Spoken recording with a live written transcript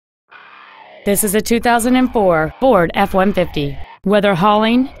This is a 2004 Ford F-150. Whether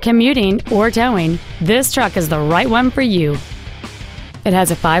hauling, commuting, or towing, this truck is the right one for you. It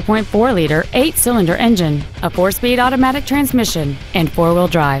has a 5.4-liter, 8-cylinder engine, a 4-speed automatic transmission, and 4-wheel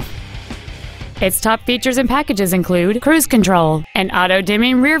drive. Its top features and packages include cruise control, an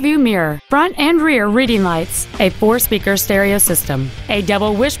auto-dimming rearview mirror, front and rear reading lights, a 4-speaker stereo system, a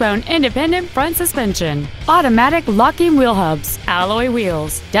double wishbone independent front suspension, automatic locking wheel hubs, alloy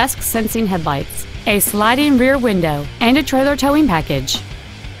wheels, dusk sensing headlights, a sliding rear window, and a trailer towing package.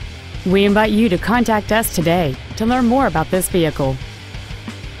 We invite you to contact us today to learn more about this vehicle.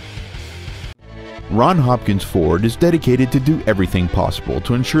 Ron Hopkins Ford is dedicated to do everything possible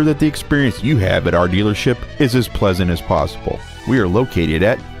to ensure that the experience you have at our dealership is as pleasant as possible. We are located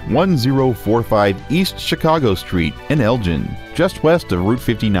at 1045 East Chicago Street in Elgin, just west of Route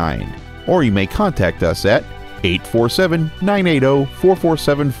 59. Or you may contact us at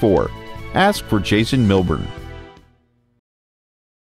 847-980-4474. Ask for Jason Milburn.